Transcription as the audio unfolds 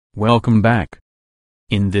Welcome back.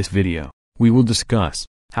 In this video, we will discuss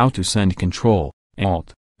how to send Ctrl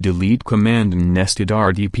Alt Delete command in nested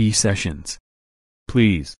RDP sessions.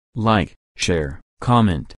 Please like, share,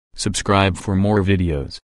 comment, subscribe for more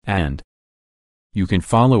videos, and you can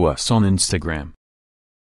follow us on Instagram.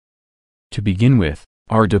 To begin with,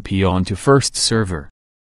 RDP onto first server.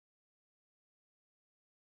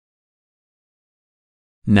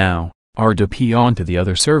 Now, RDP onto the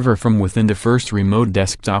other server from within the first remote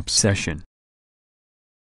desktop session.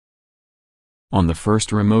 On the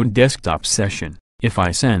first remote desktop session, if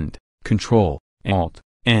I send Ctrl Alt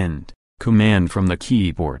End command from the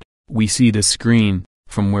keyboard, we see the screen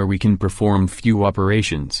from where we can perform few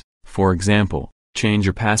operations, for example, change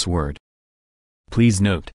your password. Please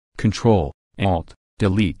note, Ctrl Alt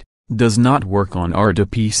Delete does not work on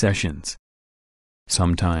RDP sessions.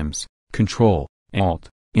 Sometimes, Ctrl Alt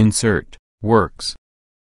Insert works.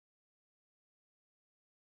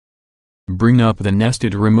 Bring up the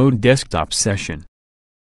nested remote desktop session.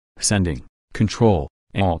 Sending Ctrl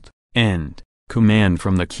Alt End command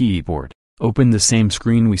from the keyboard, open the same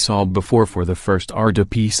screen we saw before for the first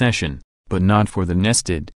RDP session, but not for the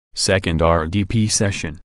nested second RDP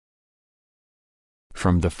session.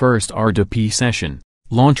 From the first RDP session,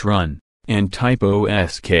 launch Run, and type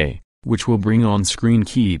OSK, which will bring on screen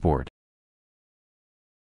keyboard.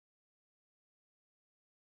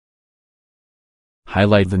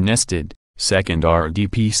 Highlight the nested second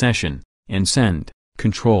RDP session, and send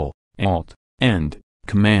Ctrl Alt End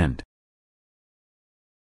command.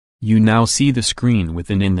 You now see the screen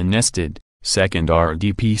within the nested second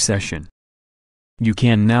RDP session. You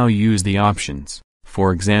can now use the options,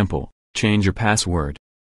 for example, change your password,